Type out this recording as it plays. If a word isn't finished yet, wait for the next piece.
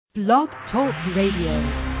Blog Talk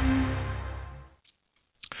Radio.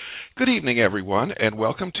 Good evening, everyone, and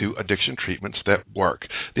welcome to Addiction Treatments That Work.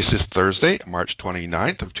 This is Thursday, March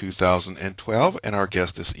 29th of 2012, and our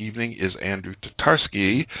guest this evening is Andrew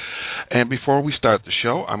Tatarsky. And before we start the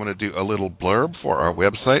show, I'm going to do a little blurb for our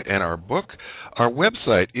website and our book. Our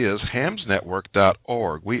website is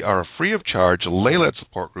hamsnetwork.org. We are a free-of-charge, lay-led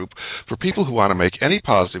support group for people who want to make any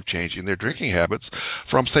positive change in their drinking habits,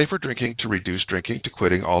 from safer drinking to reduced drinking to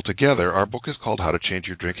quitting altogether. Our book is called How to Change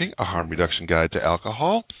Your Drinking, a Harm Reduction Guide to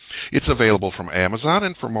Alcohol. It's available from Amazon,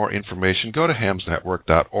 and for more information, go to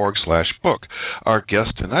hamsnetwork.org/book. Our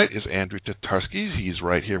guest tonight is Andrew Tatarsky. He's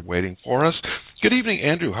right here waiting for us. Good evening,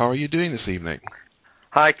 Andrew. How are you doing this evening?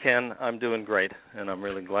 Hi, Ken. I'm doing great, and I'm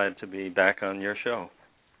really glad to be back on your show.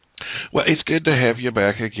 Well, it's good to have you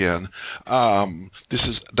back again. This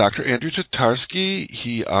is Dr. Andrew Tatarsky.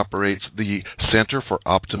 He operates the Center for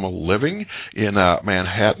Optimal Living in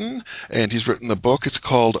Manhattan, and he's written a book. It's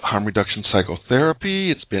called Harm Reduction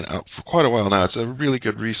Psychotherapy. It's been out for quite a while now. It's a really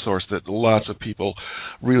good resource that lots of people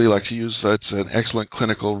really like to use. It's an excellent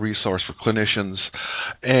clinical resource for clinicians.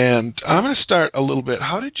 And I'm going to start a little bit.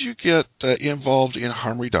 How did you get involved in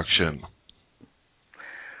harm reduction?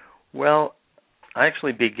 Well, I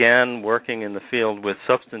actually began working in the field with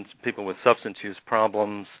people with substance use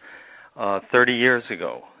problems 30 years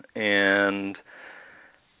ago, and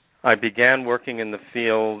I began working in the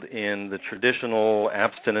field in the traditional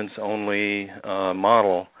abstinence-only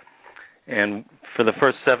model. And for the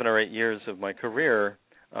first 7 or 8 years of my career,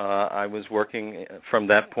 I was working from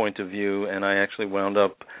that point of view, and I actually wound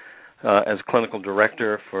up as clinical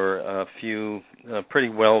director for a few pretty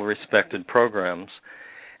well-respected programs.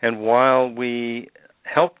 And while we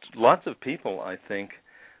helped lots of people, I think,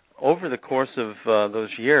 over the course of those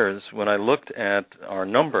years, when I looked at our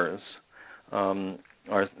numbers, our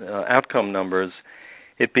outcome numbers,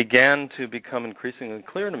 it began to become increasingly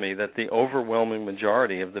clear to me that the overwhelming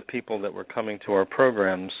majority of the people that were coming to our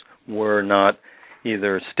programs were not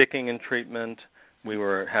either sticking in treatment, we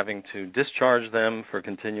were having to discharge them for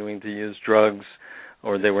continuing to use drugs,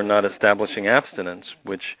 or they were not establishing abstinence,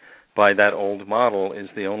 which by that old model is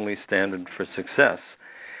the only standard for success.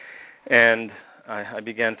 And I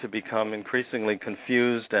began to become increasingly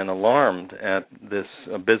confused and alarmed at this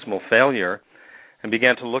abysmal failure, and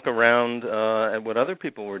began to look around at what other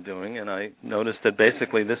people were doing, and I noticed that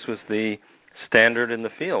basically this was the standard in the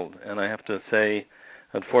field. And I have to say,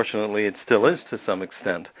 unfortunately, it still is to some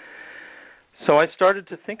extent. So I started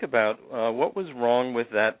to think about what was wrong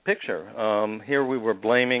with that picture. Here we were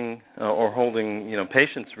blaming or holding,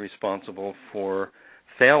 patients responsible for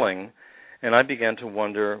failing, and I began to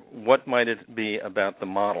wonder what might it be about the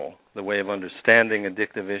model, the way of understanding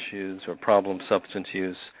addictive issues or problem substance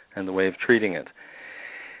use, and the way of treating it.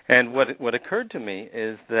 And what occurred to me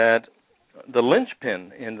is that the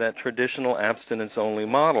linchpin in that traditional abstinence-only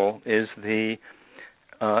model is the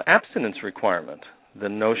abstinence requirement, the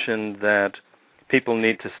notion that people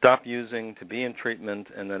need to stop using to be in treatment,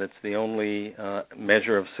 and that it's the only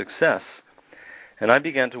measure of success. And I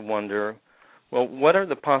began to wonder, well, what are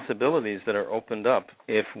the possibilities that are opened up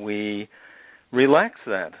if we relax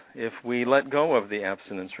that, if we let go of the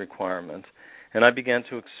abstinence requirement? And I began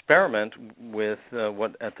to experiment with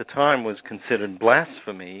what at the time was considered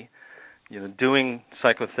blasphemy, doing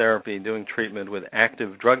psychotherapy, doing treatment with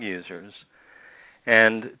active drug users.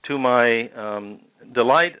 And to my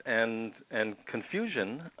delight and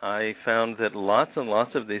confusion, I found that lots and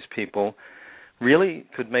lots of these people really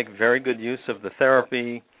could make very good use of the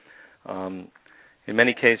therapy, in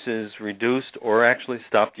many cases reduced or actually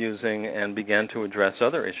stopped using and began to address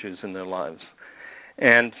other issues in their lives.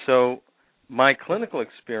 And so my clinical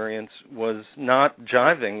experience was not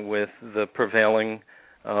jiving with the prevailing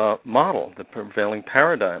model, the prevailing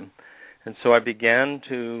paradigm. And so I began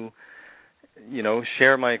to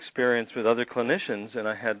share my experience with other clinicians, and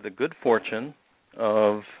I had the good fortune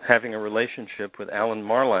of having a relationship with Alan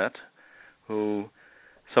Marlatt, who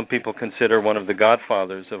some people consider one of the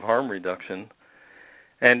godfathers of harm reduction.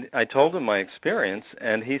 And I told him my experience,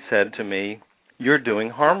 and he said to me, "You're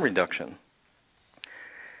doing harm reduction."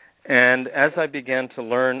 And as I began to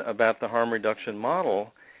learn about the harm reduction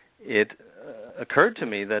model, it occurred to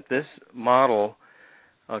me that this model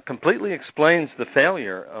completely explains the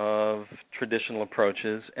failure of traditional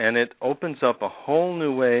approaches, and it opens up a whole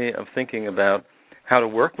new way of thinking about how to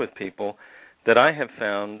work with people that I have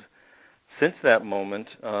found since that moment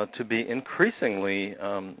to be increasingly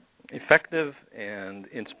effective and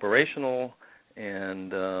inspirational,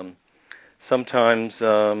 and sometimes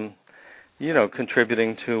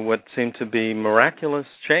contributing to what seemed to be miraculous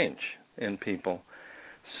change in people.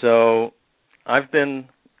 So I've been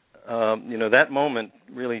that moment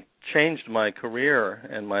really changed my career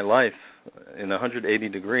and my life in 180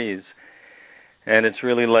 degrees, and it's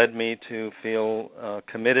really led me to feel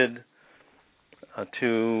committed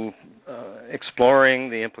to exploring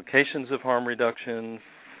the implications of harm reduction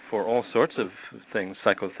for all sorts of things,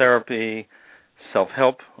 psychotherapy,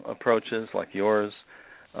 self-help approaches like yours,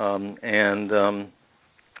 and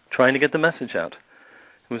trying to get the message out.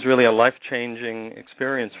 It was really a life-changing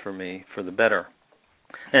experience for me, for the better.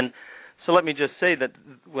 And so let me just say that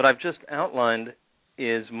what I've just outlined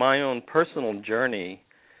is my own personal journey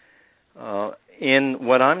in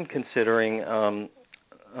what I'm considering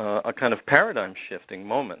a kind of paradigm-shifting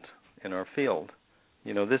moment in our field.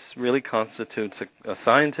 This really constitutes a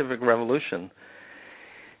scientific revolution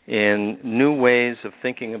in new ways of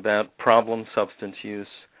thinking about problem substance use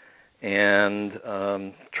and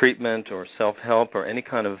treatment or self-help or any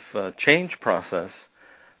kind of change process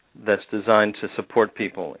that's designed to support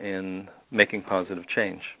people in making positive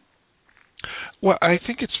change. Well, I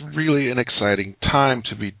think it's really an exciting time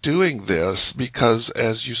to be doing this because,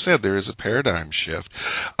 as you said, there is a paradigm shift.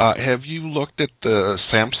 Have you looked at the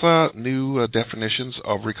SAMHSA new definitions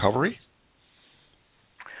of recovery?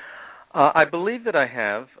 I believe that I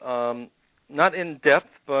have, not in depth,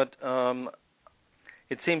 but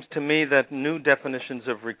it seems to me that new definitions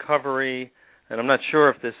of recovery, and I'm not sure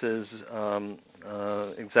if this is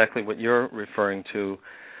exactly what you're referring to,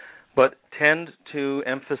 but tend to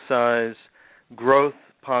emphasize growth,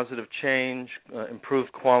 positive change,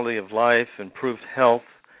 improved quality of life, improved health,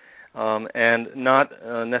 and not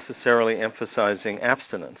necessarily emphasizing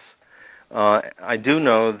abstinence. I do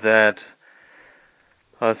know that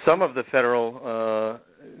some of the federal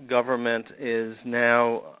government is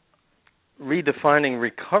now redefining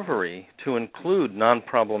recovery to include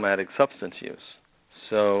non-problematic substance use.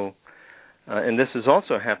 So, and this is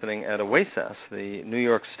also happening at OASAS, the New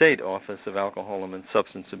York State Office of Alcohol and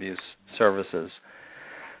Substance Abuse Services.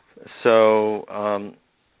 So,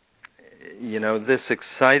 this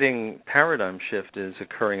exciting paradigm shift is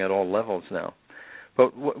occurring at all levels now.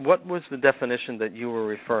 But what was the definition that you were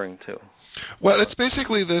referring to? Well, it's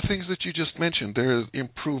basically the things that you just mentioned. There are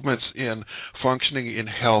improvements in functioning, in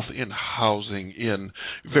health, in housing, in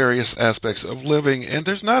various aspects of living, and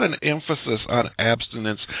there's not an emphasis on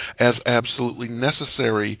abstinence as absolutely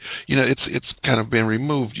necessary. It's kind of been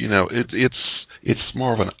removed. It's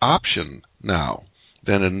more of an option now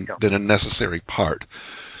than a necessary part.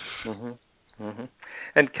 Mm-hmm. Mm-hmm.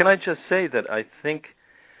 And can I just say that I think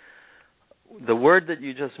the word that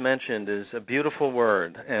you just mentioned is a beautiful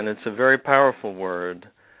word, and it's a very powerful word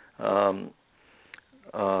that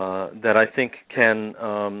I think can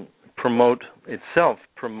promote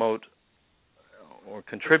or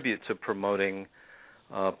contribute to promoting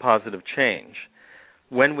positive change.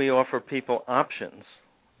 When we offer people options,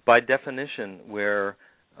 by definition, we're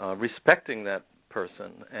respecting that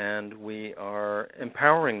person, and we are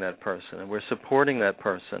empowering that person, and we're supporting that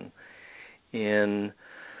person in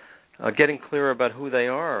getting clear about who they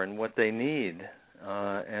are and what they need,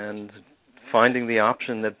 and finding the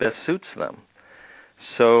option that best suits them.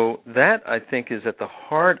 So that, I think, is at the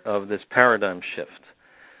heart of this paradigm shift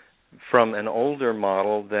from an older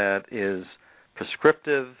model that is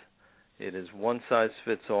prescriptive, it is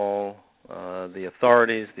one-size-fits-all, the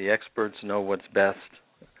authorities, the experts know what's best,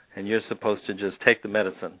 and you're supposed to just take the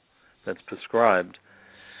medicine that's prescribed.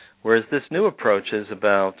 Whereas this new approach is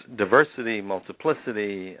about diversity,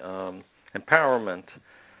 multiplicity, empowerment,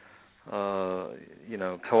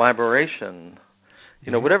 collaboration.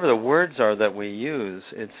 Whatever the words are that we use,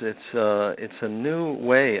 it's a new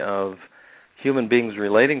way of human beings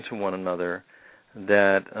relating to one another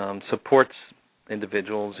that supports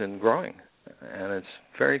individuals in growing, and it's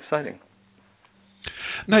very exciting.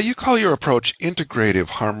 Now, you call your approach Integrative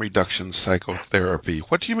Harm Reduction Psychotherapy.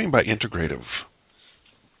 What do you mean by integrative?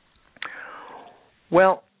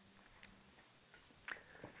 Well,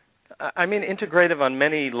 I mean integrative on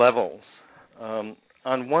many levels. On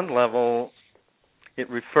one level, it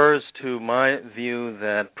refers to my view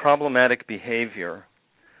that problematic behavior,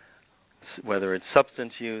 whether it's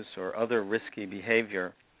substance use or other risky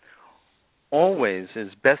behavior, always is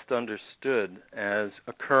best understood as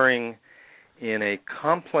occurring in a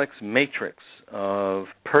complex matrix of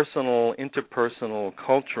personal, interpersonal,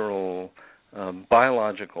 cultural,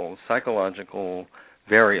 biological, psychological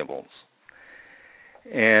variables.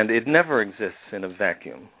 And it never exists in a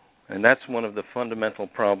vacuum. And that's one of the fundamental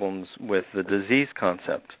problems with the disease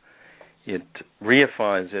concept. It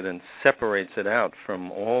reifies it and separates it out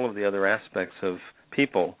from all of the other aspects of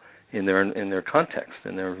people in their context,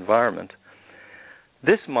 in their environment.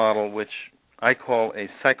 This model, which I call a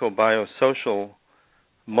psychobiosocial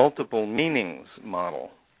multiple meanings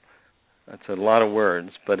model. That's a lot of words,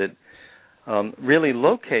 but it really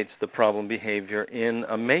locates the problem behavior in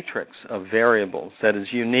a matrix of variables that is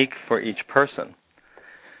unique for each person.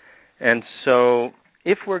 And so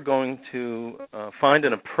if we're going to find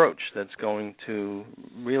an approach that's going to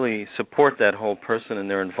really support that whole person and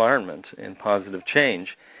their environment in positive change,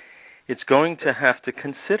 it's going to have to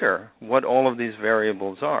consider what all of these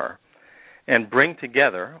variables are and bring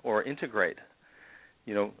together or integrate,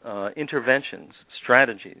 interventions,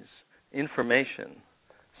 strategies, information,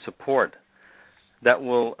 support that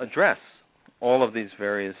will address all of these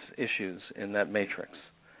various issues in that matrix.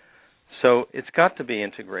 So it's got to be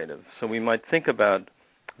integrative. So we might think about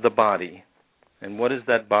the body and what does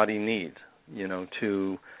that body need,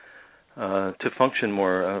 to function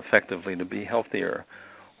more effectively, to be healthier,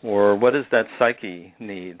 or what does that psyche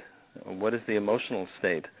need? What is the emotional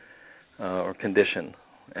state or condition,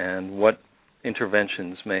 and what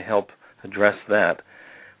interventions may help address that?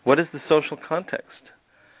 What is the social context?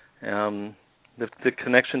 The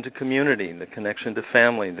connection to community, the connection to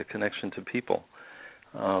family, the connection to people.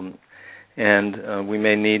 And we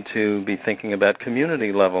may need to be thinking about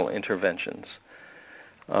community-level interventions.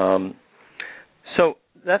 So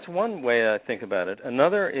that's one way I think about it.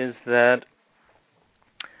 Another is that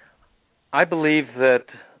I believe that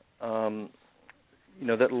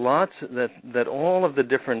that all of the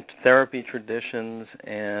different therapy traditions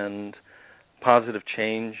and positive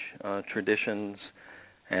change traditions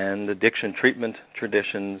and addiction treatment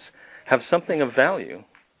traditions have something of value.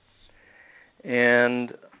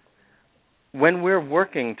 And when we're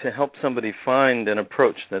working to help somebody find an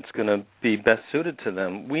approach that's going to be best suited to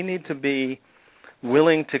them, we need to be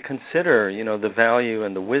willing to consider, the value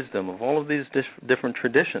and the wisdom of all of these different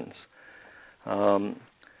traditions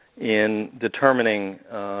in determining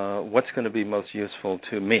what's going to be most useful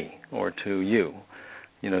to me or to you,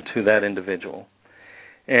 to that individual.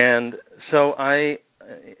 And so I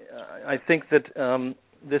think that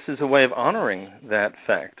this is a way of honoring that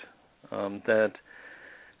fact, that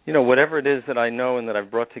whatever it is that I know and that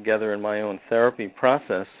I've brought together in my own therapy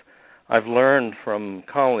process, I've learned from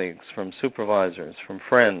colleagues, from supervisors, from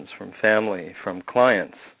friends, from family, from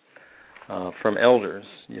clients, from elders,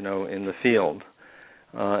 in the field.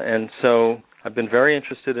 And so I've been very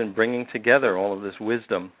interested in bringing together all of this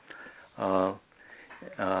wisdom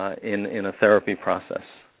in a therapy process.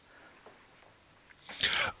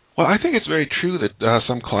 Well, I think it's very true that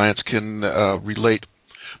some clients can relate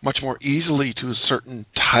much more easily to a certain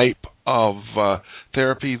type of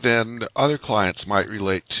therapy than other clients might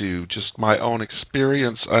relate to. Just my own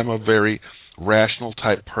experience, I'm a very rational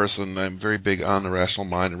type person. I'm very big on the rational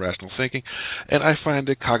mind and rational thinking, and I find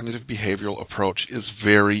the cognitive behavioral approach is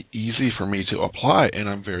very easy for me to apply, and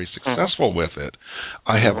I'm very successful with it.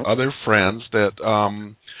 I have other friends that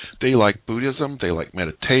they like Buddhism, they like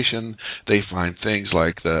meditation, they find things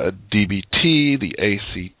like the DBT, the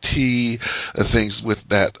ACT, things with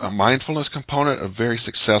that mindfulness component are very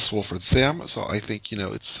successful for them. So I think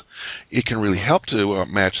it can really help to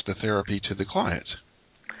match the therapy to the client.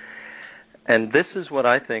 And this is what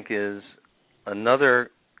I think is another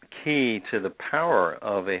key to the power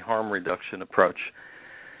of a harm reduction approach.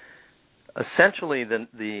 Essentially,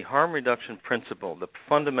 the harm reduction principle, the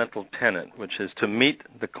fundamental tenet, which is to meet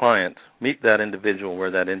the client, meet that individual where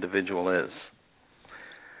that individual is,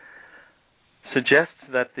 suggests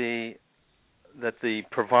that the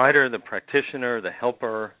provider, the practitioner, the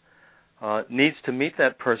helper needs to meet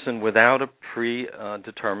that person without a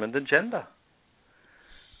predetermined agenda.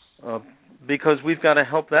 Because we've got to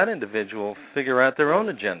help that individual figure out their own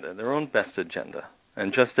agenda, their own best agenda.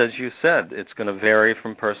 And just as you said, it's going to vary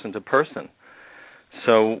from person to person.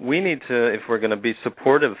 So we need to, if we're going to be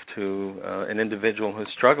supportive to an individual who's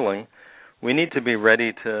struggling, we need to be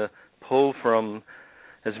ready to pull from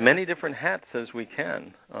as many different hats as we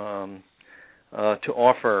can to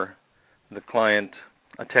offer the client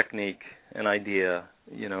a technique, an idea,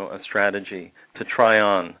 a strategy to try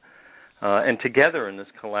on. And together in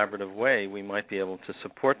this collaborative way, we might be able to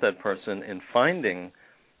support that person in finding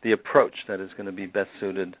the approach that is going to be best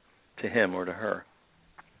suited to him or to her.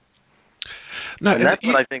 And that's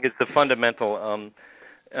what I think is the fundamental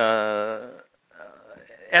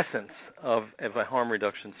essence of a harm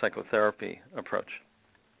reduction psychotherapy approach.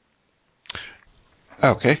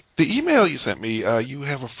 Okay. The email you sent me, you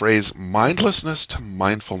have a phrase, mindlessness to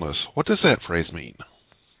mindfulness. What does that phrase mean?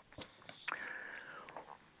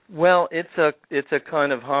 Well, it's a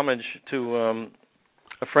kind of homage to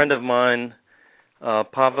a friend of mine,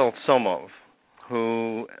 Pavel Somov,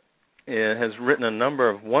 who has written a number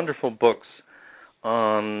of wonderful books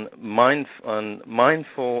on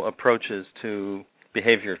mindful approaches to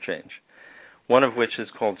behavior change, one of which is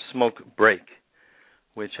called Smoke Break,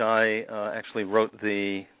 which I actually wrote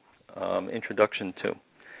the introduction to.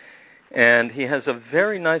 And he has a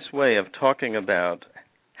very nice way of talking about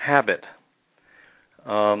habit.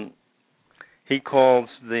 He calls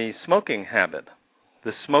the smoking habit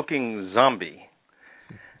the smoking zombie.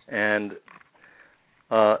 And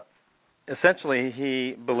essentially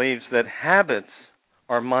he believes that habits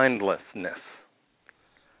are mindlessness.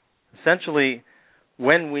 Essentially,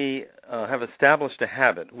 when we have established a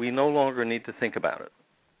habit, we no longer need to think about it.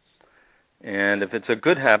 And if it's a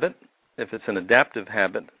good habit, if it's an adaptive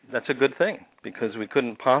habit, that's a good thing, because we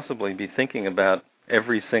couldn't possibly be thinking about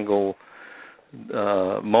every single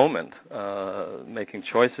moment, making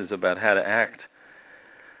choices about how to act.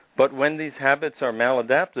 But when these habits are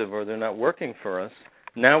maladaptive or they're not working for us,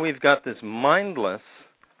 now we've got this mindless,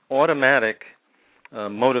 automatic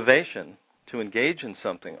motivation to engage in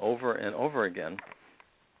something over and over again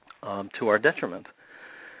to our detriment.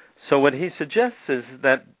 So what he suggests is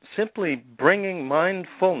that simply bringing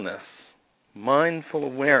mindfulness, mindful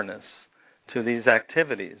awareness to these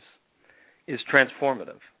activities is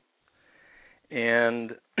transformative.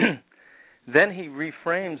 And then he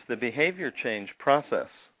reframes the behavior change process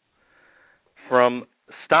from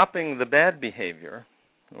stopping the bad behavior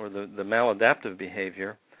or the maladaptive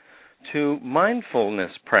behavior to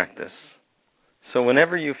mindfulness practice. So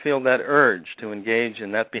whenever you feel that urge to engage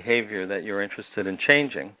in that behavior that you're interested in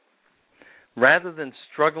changing, rather than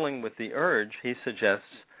struggling with the urge, he suggests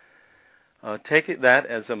take that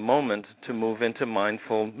as a moment to move into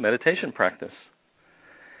mindful meditation practice.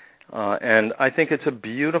 And I think it's a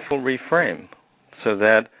beautiful reframe, so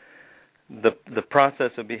that the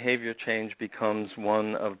process of behavior change becomes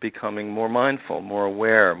one of becoming more mindful, more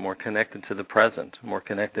aware, more connected to the present, more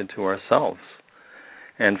connected to ourselves.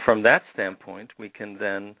 And from that standpoint, we can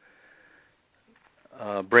then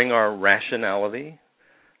bring our rationality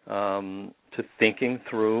to thinking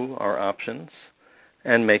through our options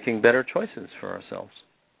and making better choices for ourselves.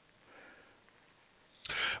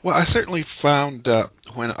 Well, I certainly found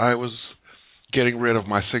when I was getting rid of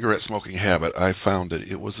my cigarette smoking habit, I found that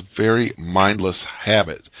it was a very mindless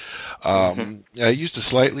habit. I used a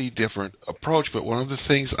slightly different approach, but one of the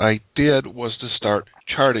things I did was to start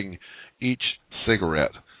charting each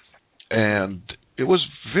cigarette. And it was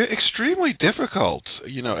extremely difficult,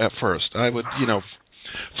 at first. I would,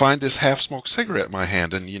 find this half-smoked cigarette in my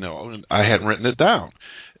hand, and, I hadn't written it down.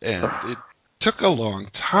 And it took a long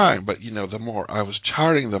time, but, the more I was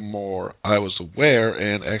charting, the more I was aware,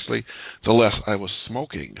 and actually the less I was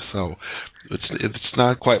smoking. So it's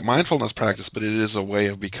not quite mindfulness practice, but it is a way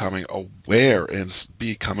of becoming aware and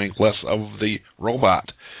becoming less of the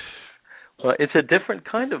robot. Well, it's a different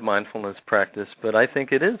kind of mindfulness practice, but I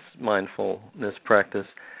think it is mindfulness practice.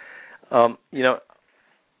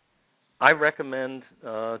 I recommend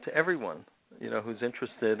to everyone, who's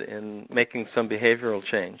interested in making some behavioral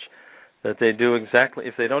change, that they do exactly,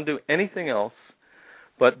 if they don't do anything else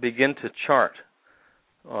but begin to chart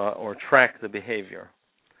or track the behavior,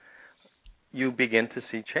 you begin to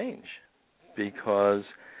see change. Because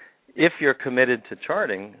if you're committed to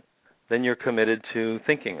charting, then you're committed to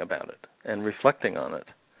thinking about it and reflecting on it.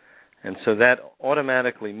 And so that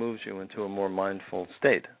automatically moves you into a more mindful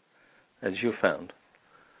state, as you found.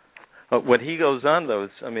 What he goes on, though,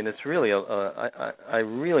 is, it's really, I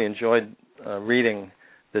really enjoyed reading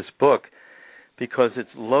this book because it's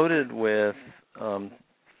loaded with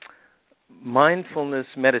mindfulness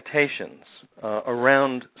meditations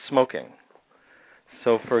around smoking.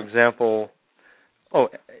 So, for example,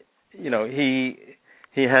 he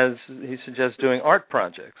suggests doing art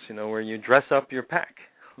projects, where you dress up your pack,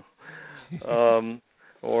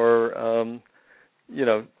 or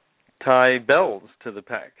tie bells to the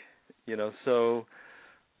pack, So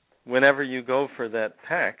whenever you go for that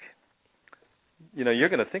pack, you're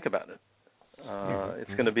going to think about it.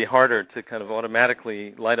 It's going to be harder to kind of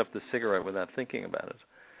automatically light up the cigarette without thinking about it.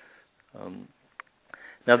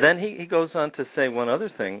 Now then he goes on to say one other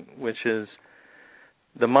thing, which is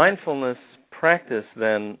the mindfulness practice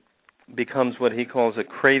then becomes what he calls a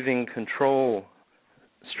craving control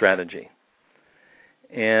strategy.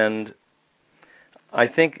 And I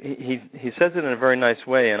think he says it in a very nice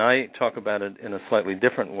way, and I talk about it in a slightly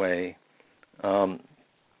different way.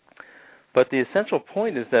 But the essential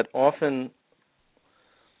point is that often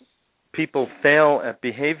people fail at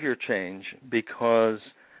behavior change because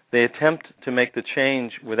they attempt to make the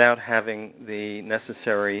change without having the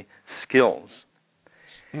necessary skills.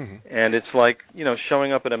 Mm-hmm. And it's like,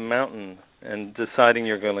 showing up at a mountain and deciding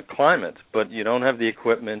you're going to climb it, but you don't have the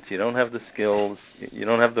equipment, you don't have the skills, you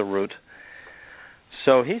don't have the route.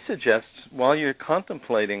 So he suggests while you're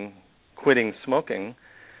contemplating quitting smoking,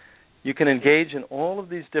 you can engage in all of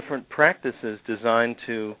these different practices designed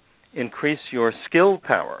to increase your skill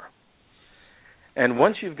power. And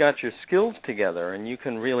once you've got your skills together and you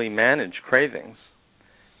can really manage cravings,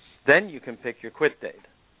 then you can pick your quit date.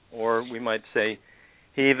 Or we might say,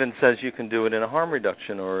 he even says you can do it in a harm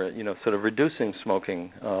reduction or, sort of reducing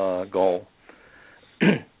smoking goal.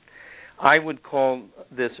 I would call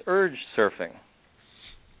this urge surfing.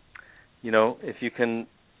 If you can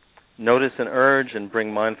notice an urge and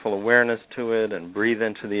bring mindful awareness to it and breathe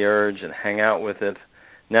into the urge and hang out with it,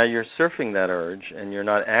 now you're surfing that urge and you're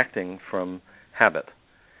not acting from habit.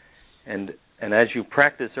 And as you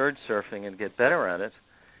practice urge surfing and get better at it,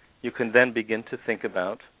 you can then begin to think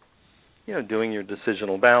about, doing your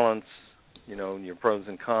decisional balance, your pros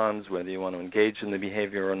and cons, whether you want to engage in the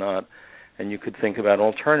behavior or not, and you could think about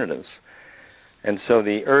alternatives. And so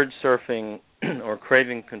the urge surfing or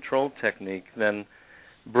craving control technique then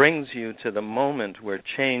brings you to the moment where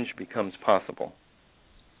change becomes possible.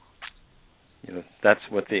 That's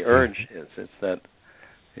what the urge is.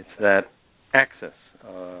 It's that access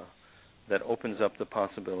that opens up the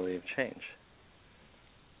possibility of change.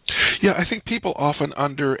 Yeah, I think people often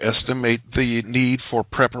underestimate the need for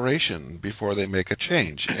preparation before they make a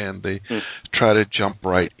change, and they try to jump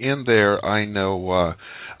right in there. I know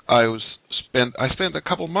I spent a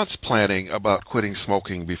couple months planning about quitting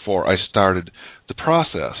smoking before I started the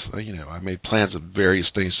process. I made plans of various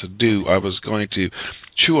things to do. I was going to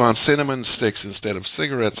chew on cinnamon sticks instead of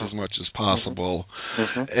cigarettes as much as possible.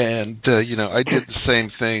 And, I did the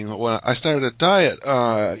same thing when I started a diet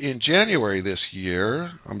in January this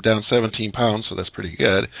year. I'm down 17 pounds, so that's pretty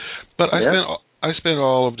good. But I spent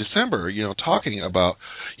all of December, talking about,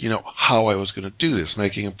 how I was going to do this,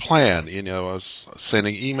 making a plan. I was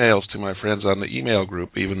sending emails to my friends on the email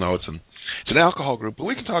group, even though it's an alcohol group, but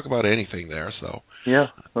we can talk about anything there. So I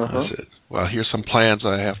said, well, here's some plans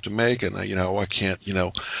I have to make, and I can't,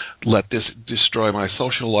 let this destroy my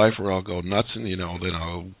social life, or I'll go nuts, and then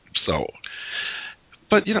I'll so.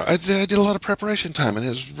 But I did a lot of preparation time, and it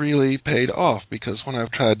has really paid off, because when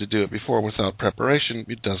I've tried to do it before without preparation,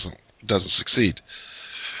 it doesn't succeed.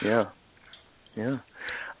 Yeah.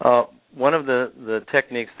 One of the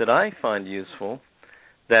techniques that I find useful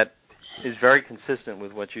that is very consistent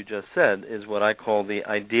with what you just said is what I call the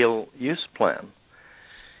ideal use plan.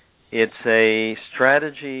 It's a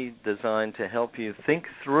strategy designed to help you think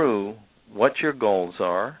through what your goals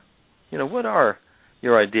are. What are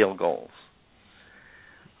your ideal goals?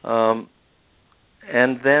 And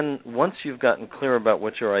then once you've gotten clear about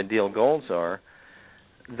what your ideal goals are,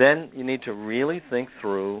 then you need to really think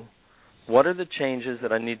through what are the changes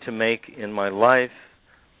that I need to make in my life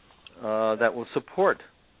that will support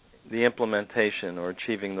the implementation or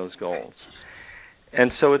achieving those goals.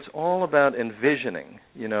 And so it's all about envisioning,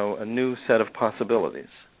 a new set of possibilities,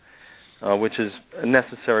 which is a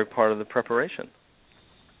necessary part of the preparation.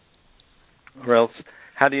 Or else,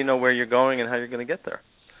 how do you know where you're going and how you're going to get there?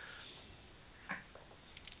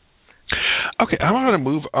 Okay, I'm going to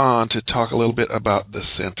move on to talk a little bit about the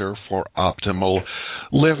Center for Optimal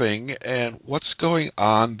Living and what's going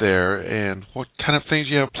on there and what kind of things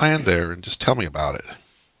you have planned there, and just tell me about it.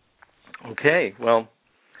 Okay, well,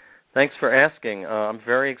 thanks for asking. I'm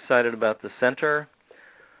very excited about the center.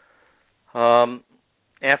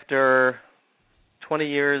 After 20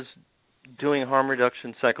 years doing harm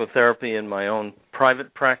reduction psychotherapy in my own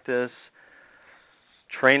private practice,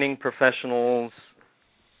 training professionals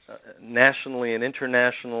nationally and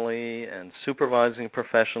internationally, and supervising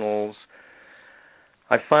professionals,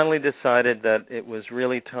 I finally decided that it was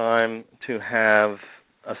really time to have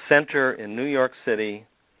a center in New York City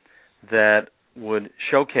that would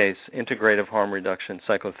showcase integrative harm reduction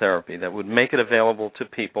psychotherapy, that would make it available to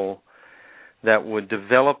people, that would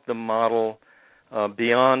develop the model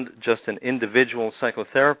beyond just an individual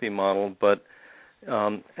psychotherapy model, but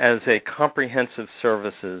as a comprehensive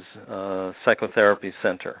services psychotherapy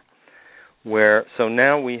center. So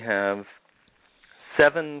now we have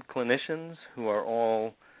 7 clinicians who are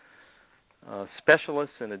all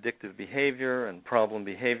specialists in addictive behavior and problem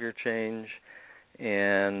behavior change,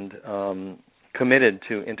 and committed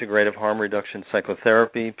to integrative harm reduction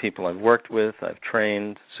psychotherapy, people I've worked with, I've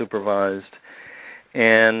trained, supervised,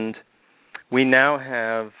 and we now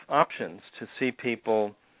have options to see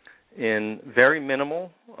people in very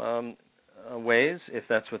minimal ways, if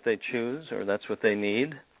that's what they choose or that's what they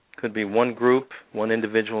need. Could be one group, one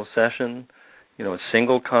individual session, a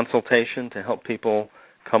single consultation to help people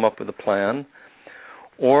come up with a plan.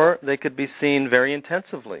 Or they could be seen very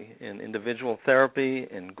intensively in individual therapy,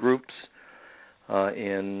 in groups,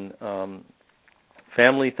 in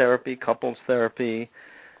family therapy, couples therapy,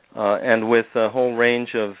 and with a whole range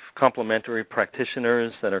of complementary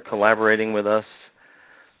practitioners that are collaborating with us,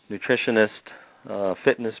 nutritionists,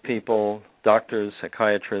 fitness people, doctors,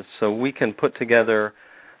 psychiatrists, so we can put together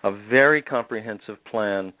a very comprehensive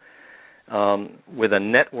plan with a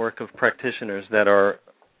network of practitioners that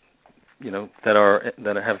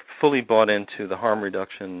have fully bought into the harm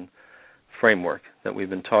reduction framework that we've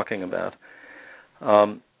been talking about.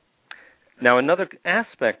 Now, another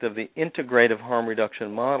aspect of the integrative harm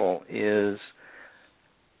reduction model is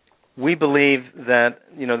we believe that,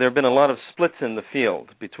 there have been a lot of splits in the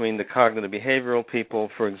field between the cognitive behavioral people,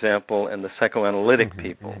 for example, and the psychoanalytic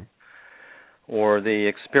people, or the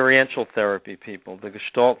experiential therapy people, the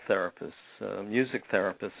Gestalt therapists, music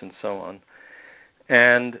therapists, and so on.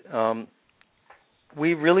 And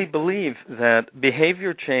we really believe that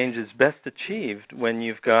behavior change is best achieved when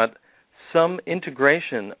you've got some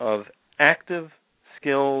integration of active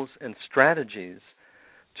skills and strategies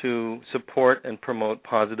to support and promote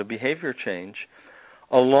positive behavior change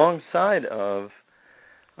alongside of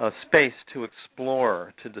a space to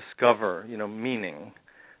explore, to discover, meaning,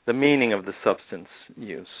 the meaning of the substance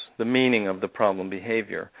use, the meaning of the problem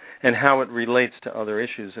behavior, and how it relates to other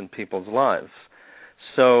issues in people's lives.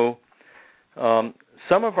 So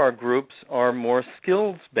some of our groups are more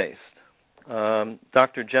skills-based.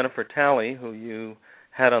 Dr. Jennifer Talley, who you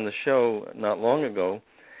had on the show not long ago,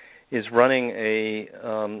 is running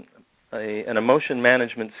an emotion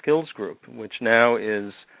management skills group, which now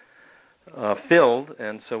is filled,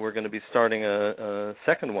 and so we're going to be starting a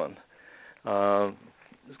second one.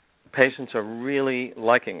 Patients are really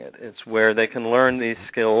liking it. It's where they can learn these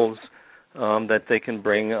skills that they can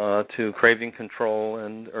bring to craving control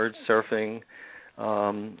and urge surfing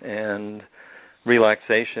and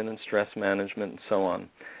relaxation and stress management and so on.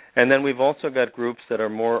 And then we've also got groups that are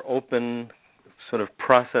more open, sort of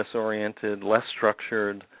process-oriented, less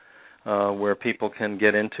structured, where people can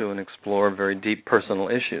get into and explore very deep personal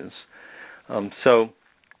issues. So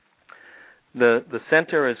the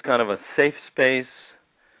center is kind of a safe space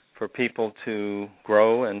for people to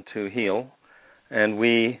grow and to heal, and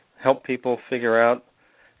we help people figure out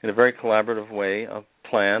in a very collaborative way a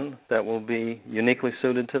plan that will be uniquely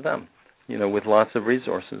suited to them, with lots of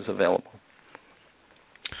resources available.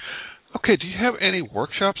 Okay, do you have any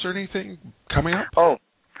workshops or anything coming up? Oh,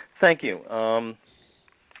 thank you.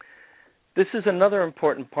 This is another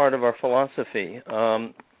important part of our philosophy.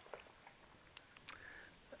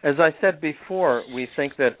 As I said before, we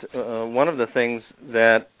think that one of the things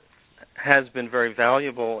that has been very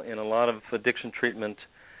valuable in a lot of addiction treatment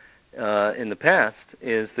in the past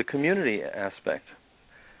is the community aspect,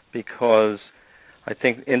 because I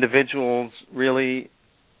think individuals really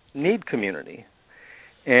need community.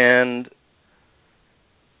 And,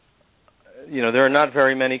 there are not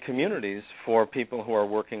very many communities for people who are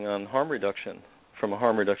working on harm reduction from a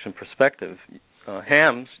harm reduction perspective.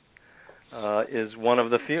 HAMS is one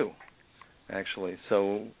of the few, actually.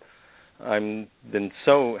 So I've been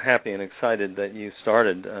so happy and excited that you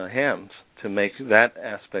started HAMS to make that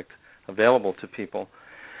aspect available to people.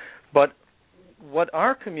 But what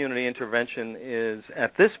our community intervention is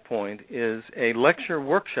at this point is a lecture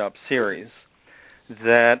workshop series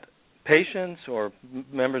that patients or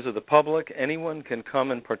members of the public, anyone can come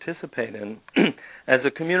and participate in as a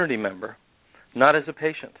community member, not as a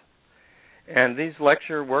patient. And these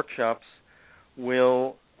lecture workshops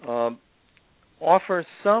will offer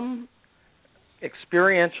some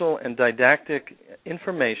experiential and didactic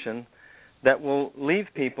information that will leave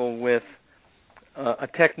people with a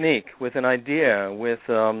technique, with an idea, with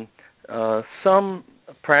some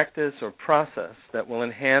practice or process that will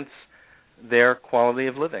enhance their quality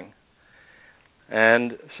of living.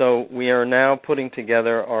 And so we are now putting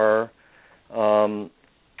together our,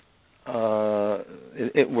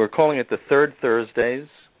 we're calling it the Third Thursdays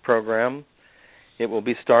program. It will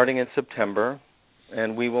be starting in September,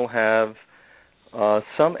 and we will have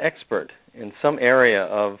some expert in some area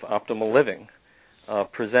of optimal living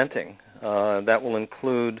presenting. That will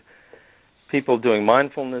include people doing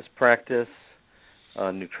mindfulness practice,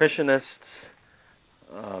 nutritionists,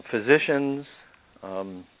 physicians,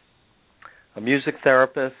 a music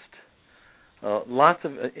therapist, lots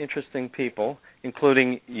of interesting people,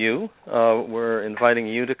 including you. We're inviting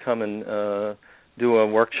you to come and do a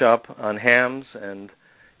workshop on HAMS and,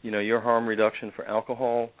 your harm reduction for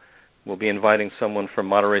alcohol. We'll be inviting someone from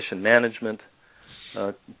moderation management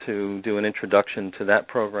to do an introduction to that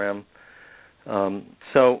program.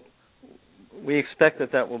 So we expect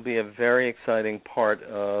that will be a very exciting part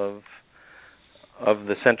of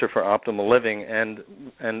the Center for Optimal Living, and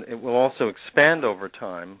it will also expand over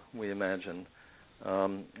time, we imagine,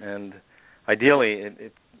 and ideally,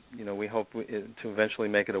 we hope to eventually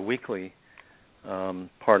make it a weekly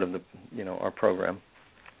part of our program.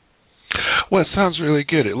 Well, it sounds really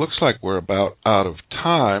good. It looks like we're about out of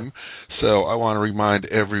time, so I want to remind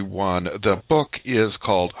everyone the book is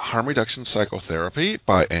called Harm Reduction Psychotherapy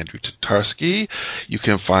by Andrew Tatarsky. You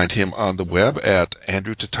can find him on the web at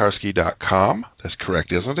andrewtatarsky.com. That's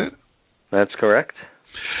correct, isn't it? That's correct.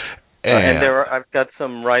 And And I've got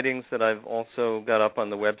some writings that I've also got up on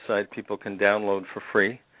the website people can download for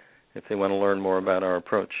free if they want to learn more about our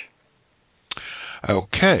approach.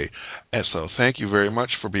 Okay. And so thank you very much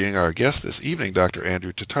for being our guest this evening, Dr.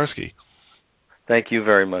 Andrew Tatarsky. Thank you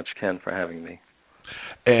very much, Ken, for having me.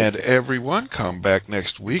 And everyone, come back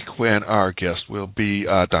next week when our guest will be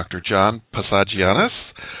Dr. John Pasagianis,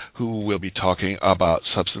 who will be talking about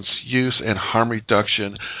substance use and harm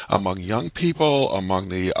reduction among young people, among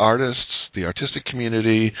the artists, the artistic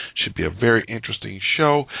community. Should be a very interesting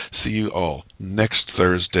show. See you all next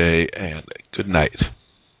Thursday, and good night.